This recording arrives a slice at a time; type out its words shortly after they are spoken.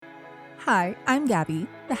Hi, I'm Gabby,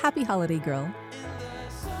 the happy holiday girl.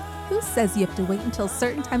 Who says you have to wait until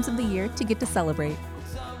certain times of the year to get to celebrate?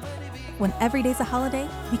 When every day's a holiday,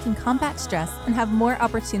 we can combat stress and have more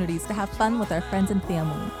opportunities to have fun with our friends and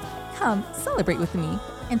family. Come, celebrate with me,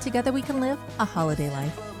 and together we can live a holiday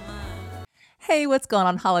life. Hey, what's going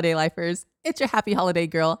on, holiday lifers? It's your happy holiday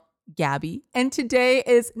girl, Gabby, and today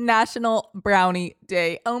is National Brownie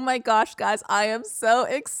Day. Oh my gosh, guys, I am so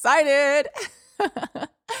excited!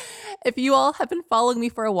 If you all have been following me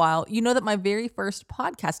for a while, you know that my very first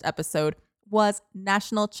podcast episode was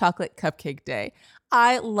National Chocolate Cupcake Day.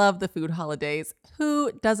 I love the food holidays.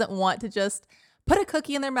 Who doesn't want to just put a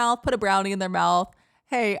cookie in their mouth, put a brownie in their mouth?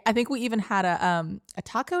 Hey, I think we even had a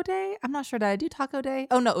taco day. I'm not sure, did I do taco day?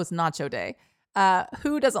 Oh no, it was nacho day.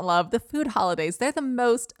 Who doesn't love the food holidays? They're the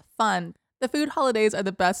most fun. The food holidays are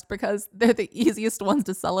the best because they're the easiest ones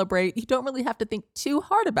to celebrate. You don't really have to think too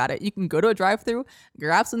hard about it. You can go to a drive-thru,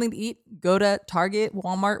 grab something to eat, go to Target,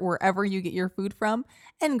 Walmart, wherever you get your food from,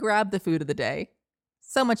 and grab the food of the day.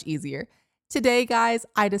 So much easier. Today, guys,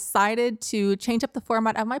 I decided to change up the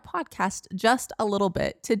format of my podcast just a little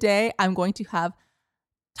bit. Today, I'm going to have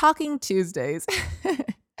Talking Tuesdays.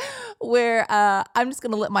 Where I'm just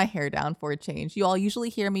going to let my hair down for a change. You all usually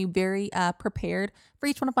hear me very prepared for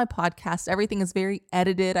each one of my podcasts. Everything is very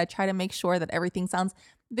edited. I try to make sure that everything sounds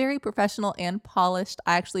very professional and polished.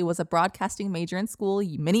 I actually was a broadcasting major in school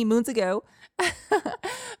many moons ago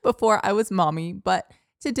before I was mommy. But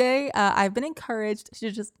today I've been encouraged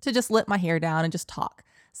to just let my hair down and just talk.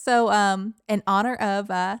 So in honor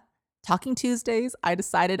of Talking Tuesdays, I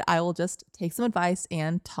decided I will just take some advice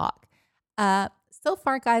and talk. So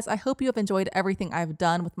far, guys, I hope you have enjoyed everything I've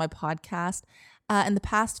done with my podcast. In the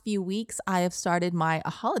past few weeks, I have started my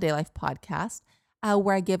A Holiday Life podcast,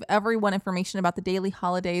 where I give everyone information about the daily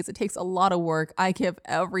holidays. It takes a lot of work. I give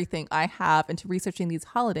everything I have into researching these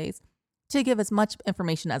holidays to give as much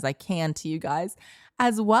information as I can to you guys,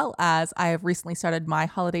 as well as I have recently started my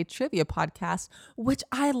holiday trivia podcast, which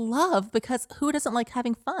I love because who doesn't like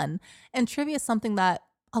having fun? And trivia is something that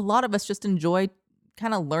a lot of us just enjoy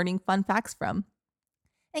kind of learning fun facts from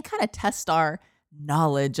and kind of test our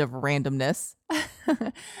knowledge of randomness.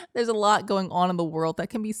 There's a lot going on in the world that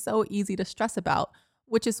can be so easy to stress about,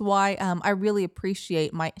 which is why I really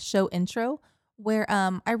appreciate my show intro, where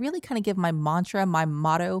I really kind of give my mantra, my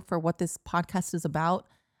motto for what this podcast is about.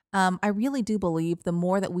 I really do believe the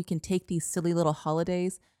more that we can take these silly little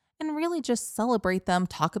holidays and really just celebrate them,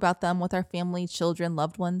 talk about them with our family, children,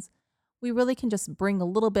 loved ones, we really can just bring a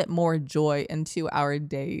little bit more joy into our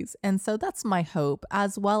days. And so that's my hope,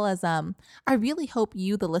 as well as I really hope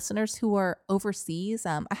you, the listeners who are overseas,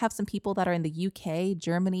 I have some people that are in the UK,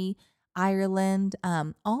 Germany, Ireland,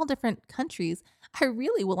 all different countries. I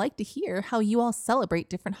really would like to hear how you all celebrate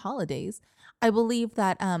different holidays. I believe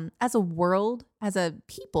that as a world, as a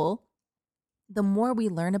people, the more we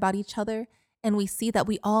learn about each other and we see that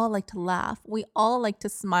we all like to laugh, we all like to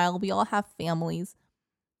smile, we all have families,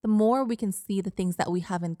 the more we can see the things that we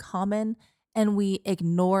have in common and we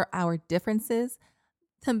ignore our differences,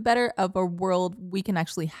 the better of a world we can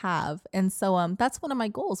actually have. And so that's one of my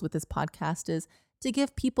goals with this podcast is to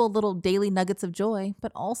give people little daily nuggets of joy,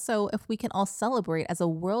 but also if we can all celebrate as a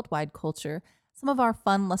worldwide culture some of our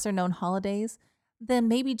fun, lesser known holidays, then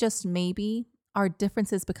maybe just maybe our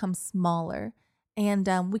differences become smaller and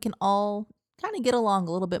we can all kind of get along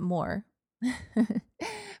a little bit more,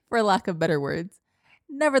 for lack of better words.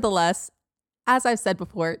 Nevertheless, as I've said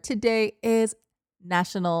before, today is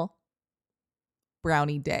National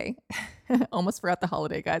Brownie Day. Almost forgot the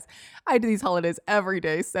holiday, guys. I do these holidays every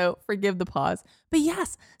day, so forgive the pause. But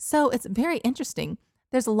yes, so it's very interesting.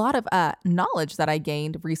 There's a lot of knowledge that I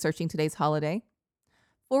gained researching today's holiday.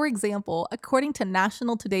 For example, according to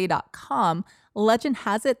nationaltoday.com, legend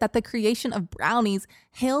has it that the creation of brownies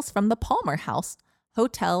hails from the Palmer House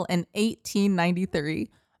Hotel in 1893.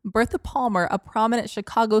 Bertha Palmer, a prominent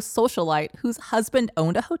Chicago socialite whose husband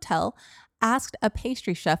owned a hotel, asked a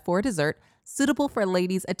pastry chef for a dessert suitable for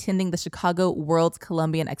ladies attending the Chicago World's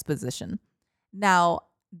Columbian Exposition. Now,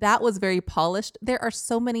 that was very polished. There are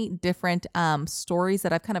so many different stories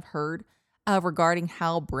that I've kind of heard regarding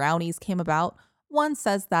how brownies came about. One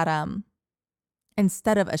says that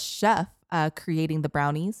instead of a chef creating the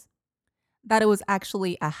brownies, that it was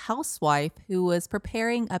actually a housewife who was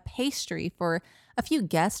preparing a pastry for a few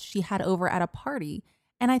guests she had over at a party.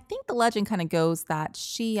 And I think the legend kind of goes that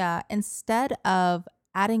she, instead of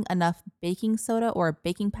adding enough baking soda or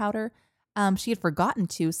baking powder, she had forgotten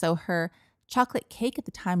to. So her chocolate cake at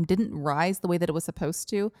the time didn't rise the way that it was supposed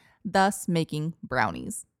to, thus making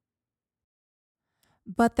brownies.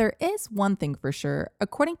 But there is one thing for sure.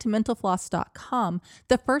 According to mentalfloss.com,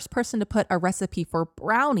 the first person to put a recipe for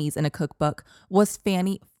brownies in a cookbook was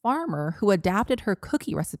Fanny Farmer, who adapted her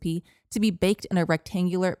cookie recipe to be baked in a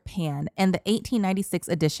rectangular pan in the 1896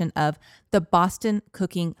 edition of the Boston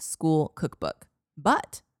Cooking School Cookbook.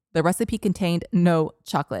 But the recipe contained no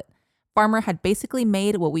chocolate. Farmer had basically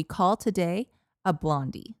made what we call today a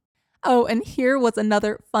blondie. Oh, and here was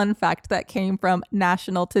another fun fact that came from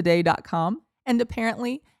nationaltoday.com. And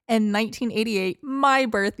apparently, in 1988, my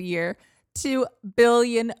birth year, 2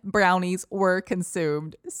 billion brownies were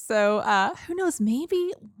consumed. So who knows,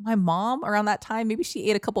 maybe my mom around that time, maybe she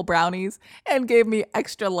ate a couple brownies and gave me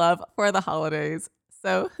extra love for the holidays.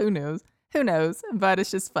 So who knows? Who knows? But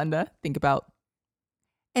it's just fun to think about.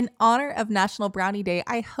 In honor of National Brownie Day,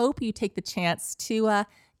 I hope you take the chance to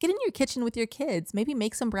get in your kitchen with your kids, maybe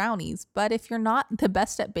make some brownies. But if you're not the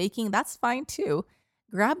best at baking, that's fine too.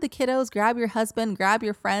 Grab the kiddos, grab your husband, grab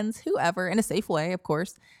your friends, whoever, in a safe way, of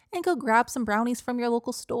course, and go grab some brownies from your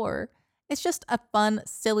local store. It's just a fun,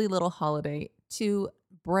 silly little holiday to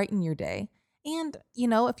brighten your day. And,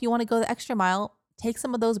 if you want to go the extra mile, take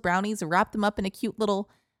some of those brownies, wrap them up in a cute little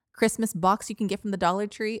Christmas box you can get from the Dollar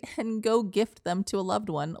Tree, and go gift them to a loved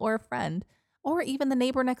one or a friend, or even the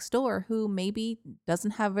neighbor next door who maybe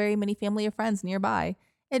doesn't have very many family or friends nearby.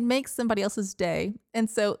 It makes somebody else's day. And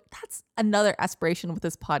so that's another aspiration with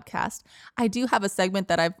this podcast. I do have a segment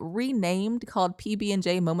that I've renamed called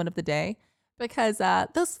PB&J Moment of the Day because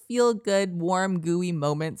those feel good, warm, gooey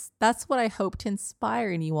moments, that's what I hope to inspire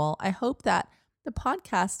in you all. I hope that the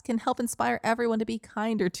podcast can help inspire everyone to be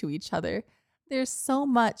kinder to each other. There's so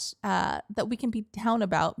much that we can be down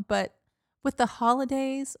about, but with the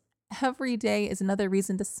holidays, every day is another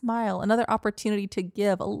reason to smile, another opportunity to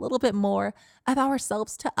give a little bit more of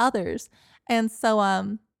ourselves to others. And so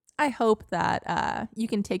I hope that you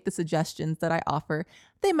can take the suggestions that I offer.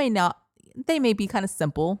 They may be kind of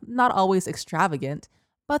simple, not always extravagant,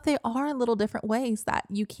 but they are little different ways that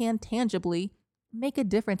you can tangibly make a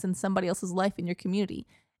difference in somebody else's life in your community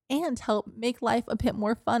and help make life a bit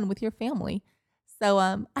more fun with your family. So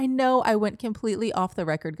I know I went completely off the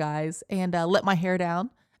record, guys, and let my hair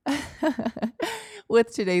down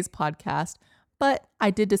with today's podcast. But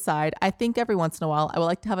I did decide, I think every once in a while, I would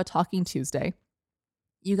like to have a Talking Tuesday.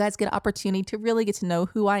 You guys get an opportunity to really get to know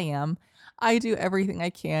who I am. I do everything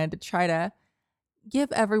I can to try to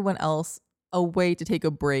give everyone else a way to take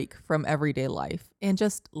a break from everyday life and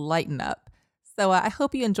just lighten up. So I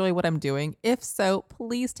hope you enjoy what I'm doing. If so,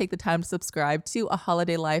 please take the time to subscribe to A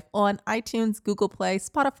Holiday Life on iTunes, Google Play,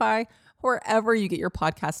 Spotify, wherever you get your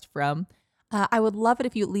podcast from. I would love it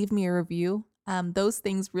if you leave me a review. Those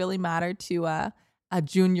things really matter to a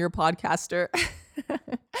junior podcaster.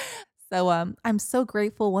 So I'm so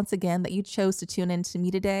grateful once again that you chose to tune in to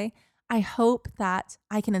me today. I hope that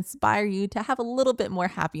I can inspire you to have a little bit more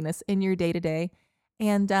happiness in your day to day.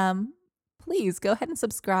 And please go ahead and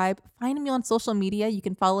subscribe. Find me on social media. You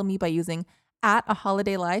can follow me by using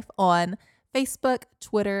 @AHolidayLife on Facebook,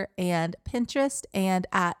 Twitter, and Pinterest, and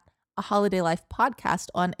at A Holiday Life Podcast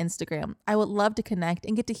on Instagram. I would love to connect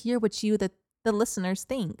and get to hear what you, the listeners,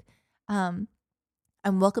 think. I'm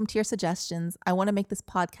welcome to your suggestions. I want to make this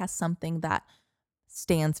podcast something that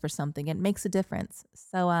stands for something and makes a difference.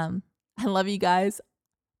 So I love you guys.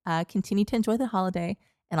 Continue to enjoy the holiday,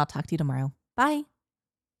 and I'll talk to you tomorrow. Bye.